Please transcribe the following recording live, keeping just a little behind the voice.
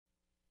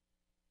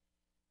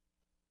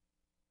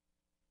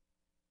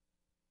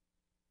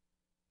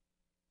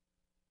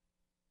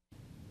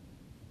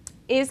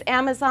Is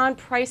Amazon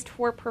priced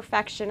for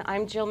perfection?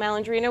 I'm Jill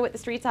Malandrino with the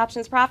Streets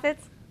Options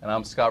Profits. And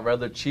I'm Scott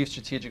Redler, Chief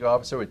Strategic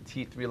Officer with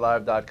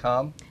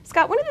T3Live.com.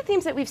 Scott, one of the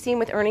themes that we've seen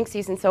with earnings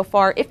season so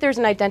far, if there's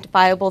an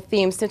identifiable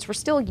theme, since we're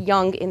still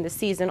young in the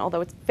season,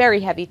 although it's very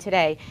heavy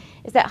today,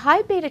 is that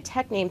high beta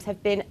tech names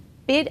have been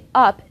bid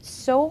up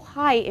so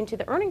high into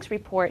the earnings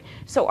report.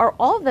 So are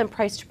all of them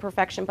priced to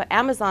perfection, but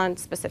Amazon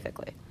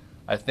specifically?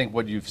 I think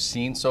what you've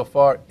seen so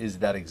far is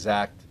that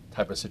exact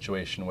type of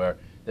situation where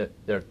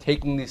they're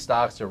taking these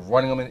stocks, they're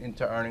running them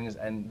into earnings,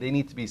 and they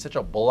need to be such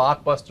a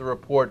blockbuster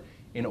report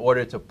in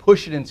order to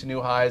push it into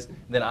new highs, and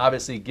then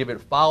obviously give it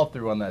follow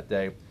through on that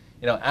day.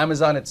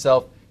 Amazon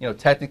itself,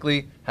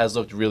 technically has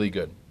looked really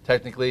good.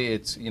 Technically,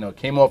 it's,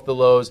 came off the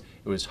lows,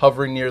 it was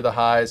hovering near the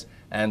highs,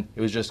 and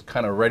it was just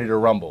kind of ready to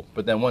rumble.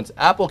 But then once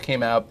Apple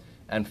came out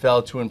and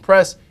failed to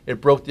impress, it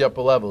broke the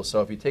upper level.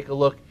 So if you take a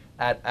look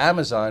at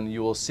Amazon,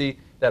 you will see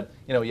that,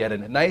 you had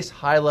a nice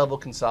high level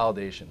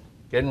consolidation,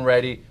 getting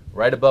ready,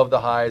 right above the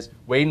highs,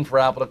 waiting for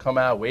Apple to come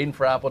out, waiting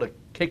for Apple to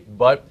kick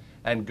butt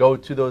and go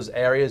to those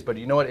areas. But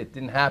you know what? It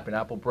didn't happen.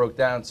 Apple broke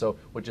down. So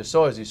what you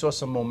saw is you saw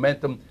some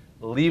momentum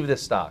leave the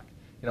stock.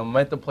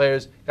 Momentum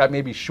players got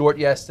maybe short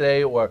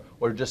yesterday or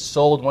just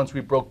sold once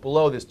we broke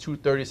below this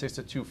 236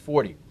 to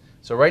 240.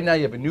 So right now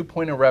you have a new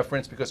point of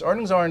reference because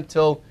earnings aren't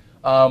until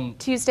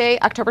Tuesday,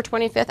 October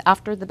 25th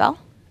after the bell?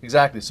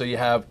 Exactly. So you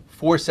have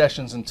 4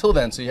 sessions until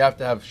then. So you have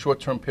to have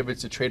short-term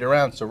pivots to trade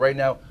around. So right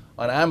now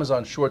on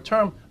Amazon short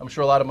term, I'm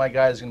sure a lot of my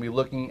guys are going to be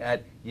looking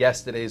at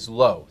yesterday's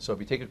low. So if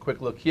you take a quick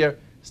look here,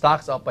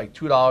 stock's up by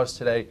 $2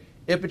 today.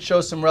 If it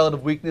shows some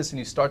relative weakness and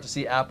you start to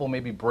see Apple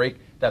maybe break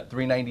that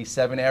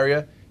 397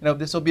 area,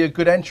 this will be a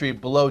good entry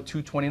below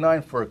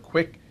 229 for a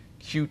quick,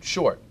 cute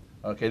short.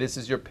 Okay, this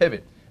is your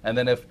pivot. And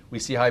then if we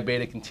see high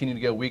beta continue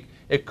to get weak,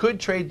 it could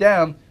trade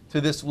down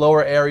to this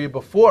lower area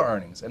before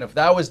earnings. And if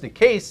that was the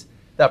case,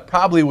 that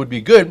probably would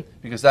be good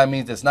because that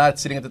means it's not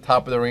sitting at the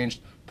top of the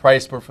range,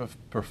 price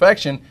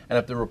perfection, and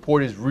if the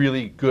report is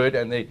really good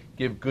and they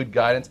give good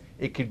guidance,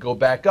 it could go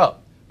back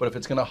up. But if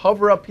it's going to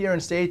hover up here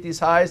and stay at these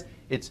highs,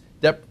 it's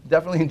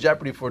definitely in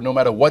jeopardy for no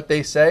matter what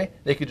they say,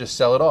 they could just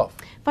sell it off.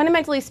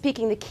 Fundamentally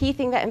speaking, the key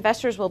thing that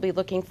investors will be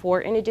looking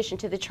for, in addition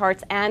to the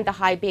charts and the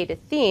high beta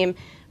theme,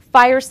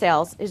 fire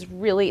sales is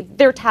really,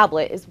 their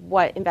tablet is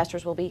what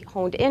investors will be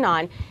honed in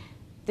on.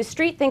 The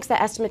street thinks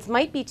that estimates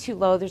might be too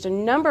low. There's a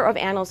number of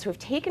analysts who have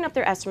taken up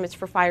their estimates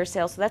for fire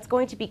sales, so that's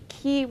going to be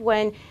key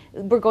when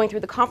we're going through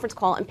the conference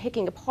call and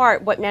picking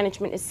apart what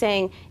management is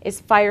saying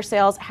is fire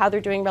sales, how they're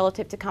doing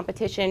relative to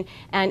competition.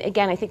 And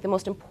again, I think the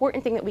most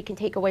important thing that we can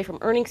take away from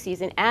earnings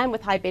season and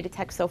with high beta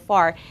tech so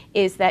far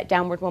is that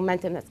downward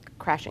momentum that's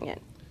crashing in.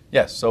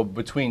 Yes, so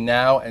between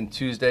now and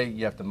Tuesday,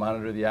 you have to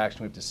monitor the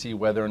action. We have to see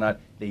whether or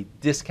not they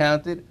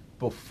discounted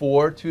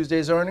before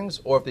Tuesday's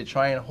earnings, or if they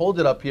try and hold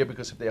it up here,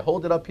 because if they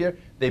hold it up here,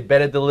 they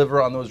better deliver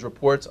on those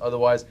reports.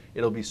 Otherwise,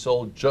 it'll be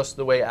sold just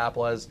the way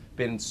Apple has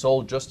been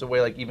sold, just the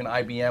way like even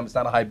IBM, it's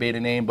not a high beta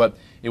name, but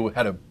it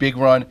had a big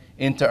run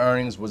into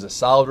earnings, was a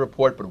solid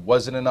report, but it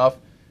wasn't enough.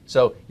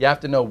 So you have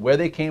to know where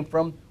they came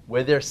from,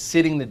 where they're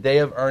sitting the day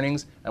of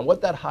earnings, and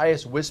what that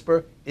highest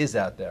whisper is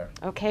out there.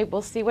 Okay,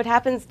 we'll see what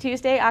happens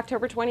Tuesday,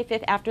 October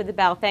 25th after the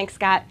bell. Thanks,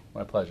 Scott.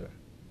 My pleasure.